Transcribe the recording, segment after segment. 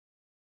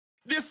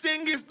This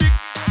thing is big.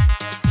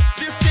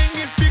 This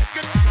thing is big.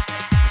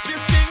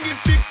 This thing is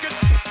big.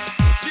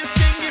 This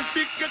thing is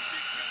big.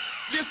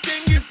 This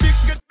thing is big.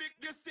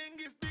 This thing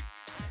is big.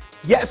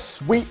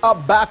 Yes, we are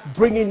back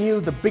bringing you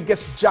the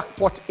biggest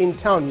jackpot in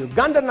town.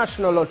 Uganda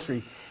National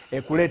Lottery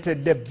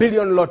created the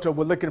billion lotto.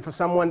 We're looking for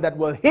someone that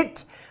will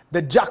hit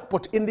the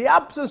jackpot. In the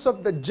absence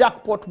of the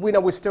jackpot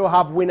winner, we still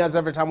have winners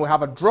every time we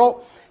have a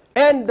draw.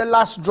 And the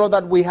last draw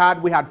that we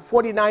had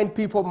 49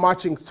 people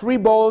matching 3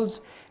 balls,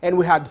 and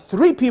we had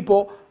 3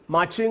 people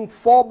matching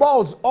 4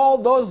 balls. All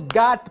those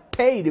got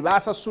paid.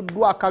 Basa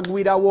sudwa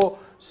kagwirawo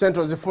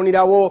centro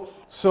zifunirawo.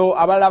 So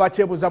abala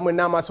bachebuza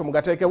mwenama so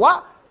mugateke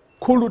wa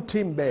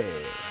kulutimbe.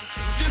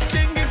 This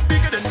thing is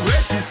bigger than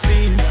what you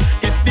seen.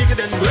 It's bigger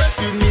than what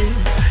you need.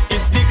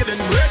 It's bigger than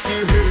what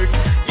you heard.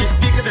 It's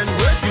bigger than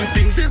what you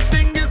think. This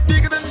thing is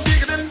bigger than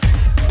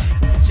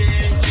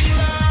changing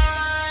lives.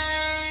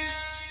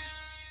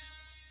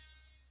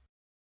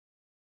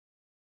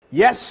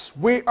 Yes,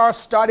 we are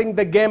starting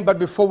the game, but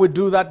before we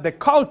do that, the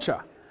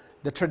culture,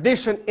 the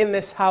tradition in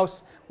this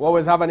house, we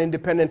always have an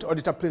independent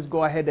auditor. Please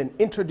go ahead and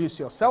introduce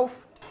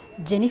yourself.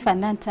 Jennifer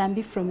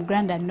Nantambi from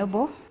Grand and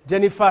Noble.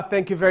 Jennifer,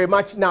 thank you very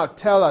much. Now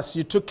tell us,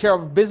 you took care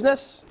of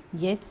business?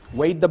 Yes.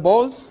 Weighed the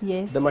balls?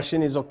 Yes. The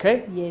machine is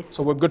okay? Yes.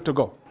 So we're good to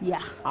go?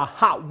 Yeah.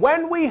 Aha.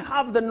 When we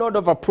have the nod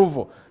of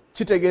approval,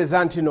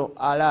 Chitegezantino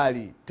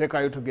alali,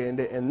 tekayo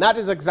tugende, and that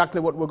is exactly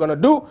what we're going to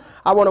do.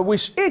 I want to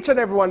wish each and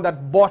everyone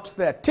that bought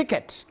their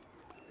ticket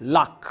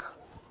luck.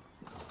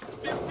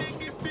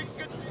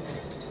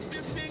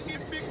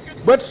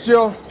 But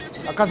still,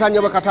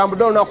 akazanyo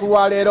bakatambudo na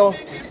kulwalero.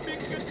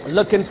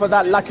 Looking for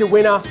that lucky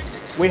winner.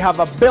 We have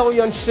 $1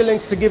 billion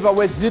shillings to give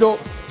away. 0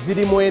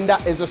 ziri mwenda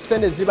ezo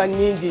sente ziba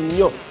nyingi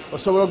nnyo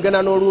osobola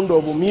okugenda n'olunda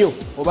obumyu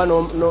oba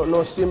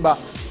n'osimba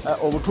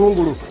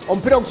obutungulu.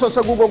 Omupiira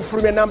ogusoose guugwo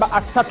ogufulumya namba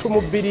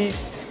 32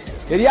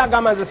 eri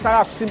agamba nze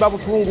sala kusimba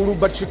butungulu,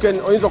 but you can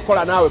oyinza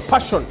okukola naawe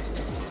passion.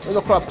 Oyinza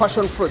okukola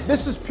passion fruit.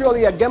 This is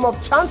purely a game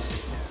of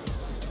chance.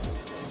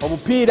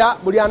 Obupiira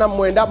buli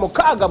 49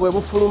 mukaaga bwe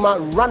bufuluma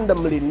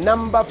randomly.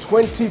 Number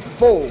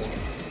 24.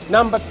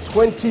 Number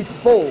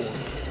 24.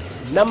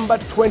 Number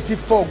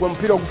 24. Gwe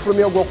mupiira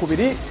ogufulumya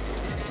ogwokubiri.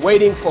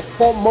 Waiting for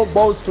 4 more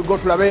balls to go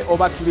to Labe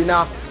oba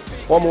tulina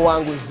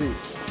omuwanguzi.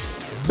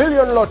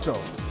 Billion Lotto.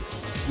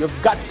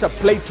 You've got to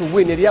play to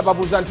win. Eri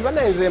ababuuza nti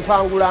banenze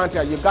empangula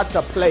ntya. You've got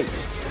to play.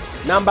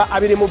 Number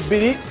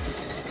 22.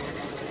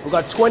 We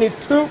got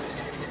 22.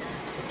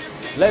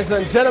 Ladies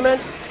and gentlemen,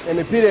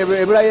 emipiira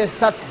ebulayo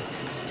 3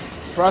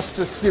 for us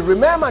to see.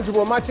 Remember nti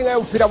bw'omatchingayo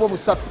obupiira bwo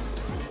busatu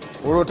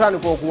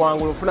olwotandika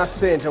okuwangula ofuna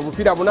ssente,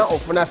 obupiira 4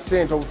 ofuna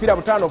ssente, obupiira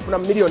 5 ofuna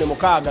miliyoni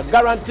 6.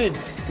 Guaranteed.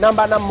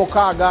 Number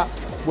 6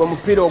 gwe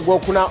mupiira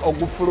ogwokuna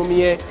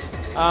ogufulumye.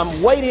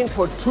 Waiting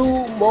for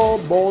 2 more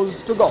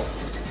balls to go.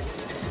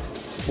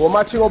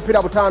 Bw'omatchinga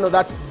obupiira 5,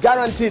 that's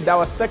guaranteed.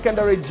 Our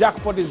secondary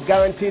jackpot is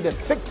guaranteed at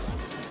 6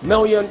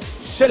 million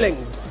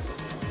shillings.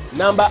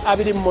 Number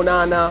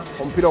 28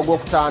 omupiira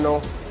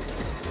ogwokutaano.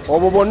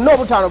 Obwo bwonna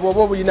obutaano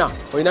bw'oba obulina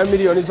olina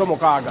miliyoni zo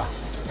 6.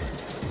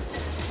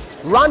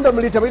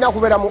 Randomly tabina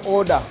kubeera mu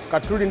order.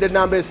 Katulinde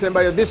namba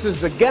esembayo. This is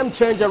the game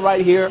changer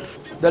right here.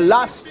 The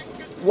last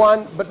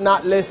one but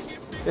not least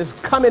is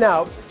coming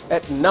out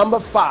at number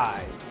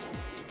 5.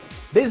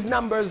 These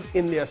numbers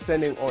in the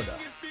ascending order: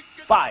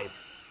 5,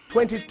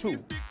 22,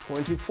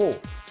 24,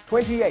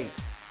 28,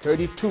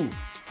 32,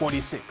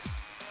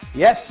 46.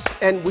 Yes,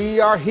 and we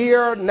are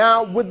here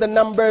now with the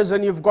numbers,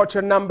 and you've got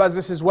your numbers.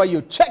 This is where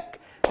you check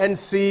and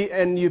see,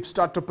 and you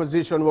start to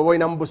position. Wewe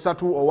ina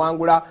mbusatu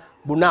owangula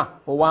buna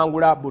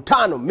owangula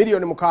butano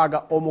miliyoni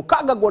 6.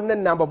 Omukaga gonna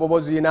namba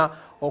bobozina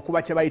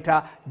okuba kye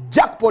bayita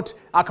jackpot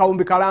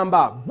akawumbi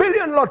kalamba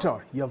billion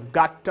lotto. You've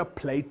got to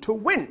play to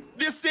win.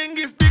 This thing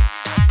is big.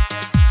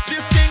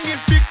 This thing is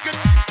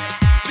big.